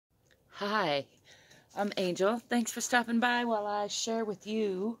Hi, I'm Angel. Thanks for stopping by while I share with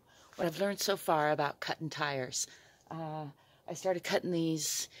you what I've learned so far about cutting tires. I started cutting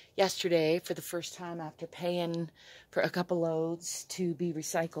these yesterday for the first time after paying for a couple loads to be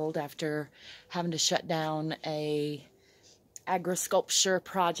recycled after having to shut down a agri-sculpture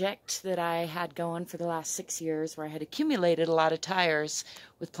project that I had going for the last 6 years, where I had accumulated a lot of tires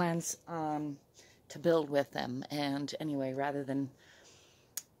with plans to build with them. And anyway, rather than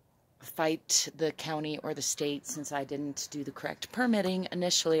fight the county or the state, since I didn't do the correct permitting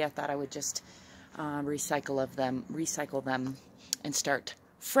initially, I thought I would just recycle them and start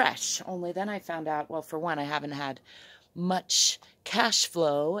fresh. Only then I found out, well, for one, I haven't had much cash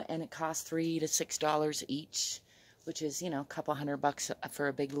flow, and it costs $3 to $6 each, which is, you know, a couple $100 for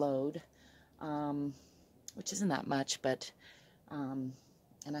a big load, which isn't that much, but and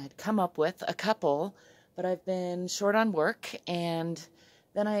I had come up with a couple, but I've been short on work. And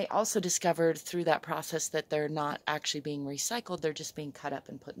then I also discovered through that process that they're not actually being recycled. They're just being cut up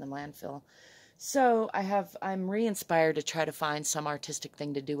and put in the landfill. So I'm re-inspired to try to find some artistic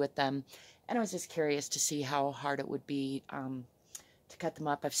thing to do with them. And I was just curious to see how hard it would be to cut them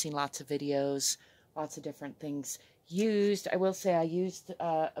up. I've seen lots of videos, lots of different things used. I will say I used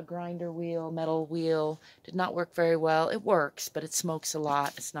a grinder wheel, metal wheel. Did not work very well. It works, but it smokes a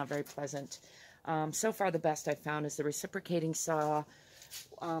lot. It's not very pleasant. So far the best I've found is the reciprocating saw,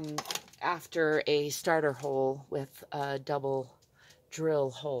 after a starter hole with a double drill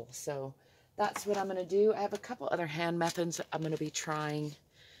hole. So that's what I'm going to do. I have a couple other hand methods I'm going to be trying,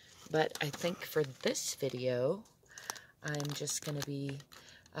 but I think for this video I'm just going to be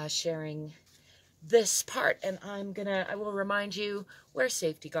sharing this part, and I will remind you, wear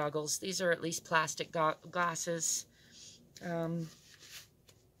safety goggles. These are at least plastic glasses.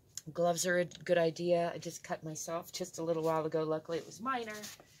 Gloves are a good idea. I just cut myself just a little while ago. Luckily it was minor.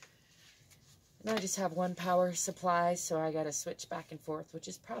 And I just have one power supply, so I got to switch back and forth, which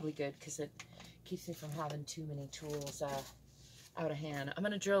is probably good because it keeps me from having too many tools out of hand. I'm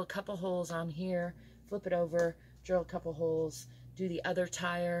going to drill a couple holes on here, flip it over, drill a couple holes, do the other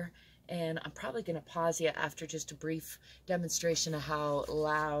tire, and I'm probably going to pause you after just a brief demonstration of how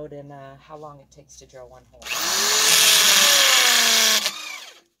loud and how long it takes to drill one hole.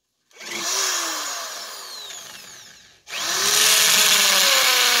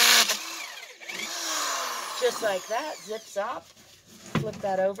 Just like that, zips off. Flip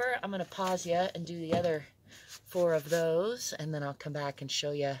that over. I'm going to pause you and do the other 4 of those, and then I'll come back and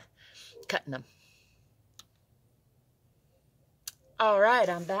show you cutting them. Alright,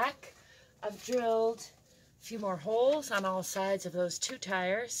 I'm back. I've drilled a few more holes on all sides of those 2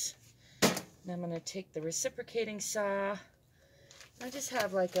 tires. And I'm going to take the reciprocating saw. I just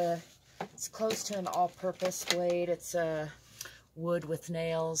have like it's close to an all-purpose blade. It's a wood with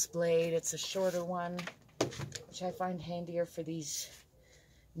nails blade. It's a shorter one, which I find handier for these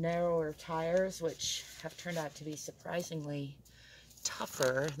narrower tires, which have turned out to be surprisingly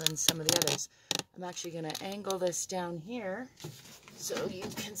tougher than some of the others. I'm actually going to angle this down here so you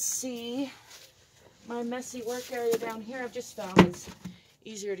can see my messy work area down here. I've just found it's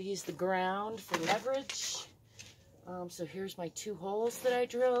easier to use the ground for leverage. So here's my 2 holes that I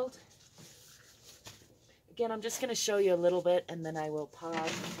drilled. Again, I'm just going to show you a little bit, and then I will pause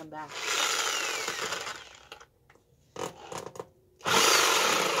and come back.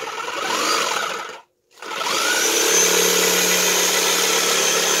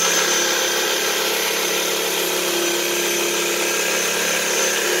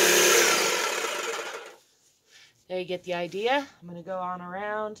 There you get the idea. I'm going to go on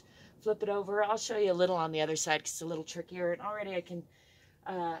around, flip it over. I'll show you a little on the other side because it's a little trickier. And already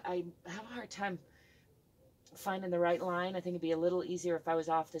I have a hard time finding the right line. I think it'd be a little easier if I was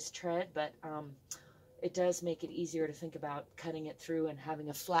off this tread, but it does make it easier to think about cutting it through and having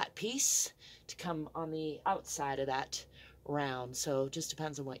a flat piece to come on the outside of that round. So it just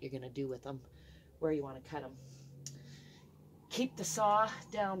depends on what you're going to do with them, where you want to cut them. Keep the saw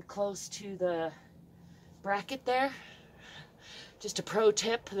down close to the bracket there. Just a pro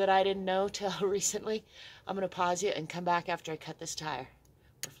tip that I didn't know till recently. I'm going to pause you and come back after I cut this tire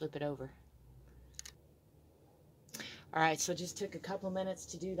or flip it over. Alright, so just took a couple minutes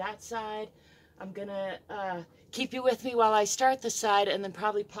to do that side. I'm going to keep you with me while I start the side, and then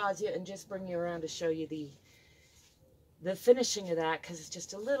probably pause you and just bring you around to show you the finishing of that, because it's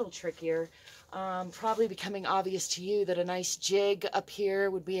just a little trickier. Probably becoming obvious to you that a nice jig up here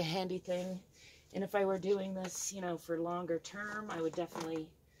would be a handy thing. And if I were doing this, you know, for longer term, I would definitely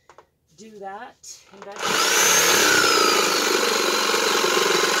do that.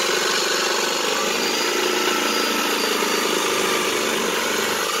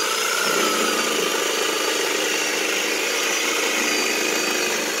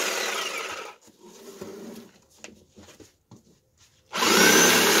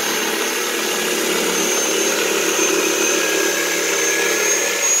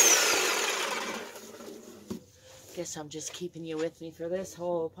 guess I'm just keeping you with me for this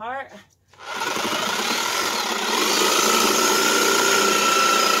whole part.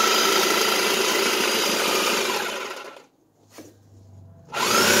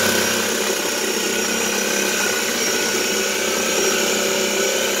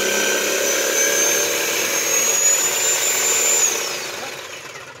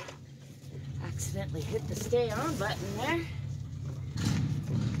 Accidentally hit the stay on button there.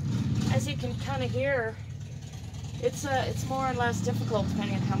 As you can kind of hear, it's more or less difficult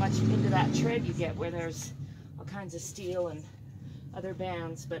depending on how much into that tread you get, where there's all kinds of steel and other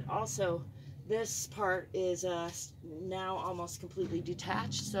bands, but also this part is now almost completely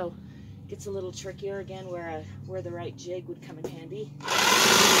detached, so it gets a little trickier again where the right jig would come in handy.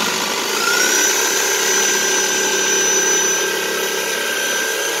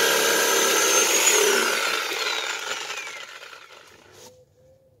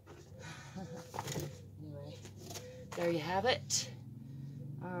 Anyway, there you have it.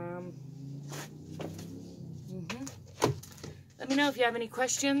 Let me know if you have any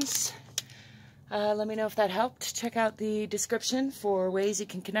questions. Let me know if that helped. Check out the description for ways you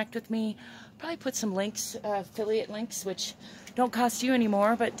can connect with me. Probably put some links, affiliate links, which don't cost you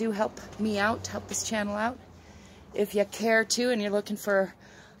anymore, but do help me out, help this channel out. If you care to and you're looking for,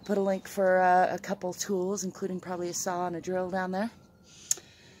 put a link for a couple tools, including probably a saw and a drill down there.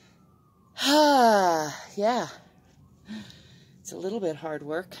 Yeah. It's a little bit hard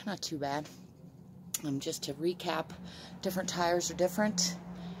work, not too bad. Just to recap, different tires are different.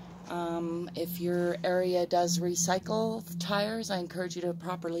 If your area does recycle tires, I encourage you to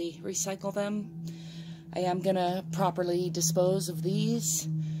properly recycle them. I am going to properly dispose of these,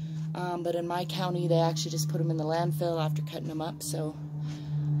 but in my county they actually just put them in the landfill after cutting them up, so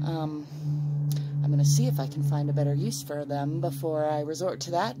I'm going to see if I can find a better use for them before I resort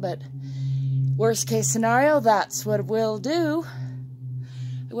to that, but worst case scenario, that's what we'll do.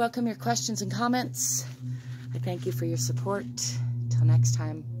 I welcome your questions and comments. I thank you for your support. Till next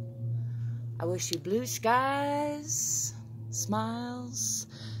time, I wish you blue skies, smiles.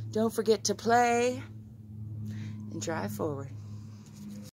 Don't forget to play and drive forward.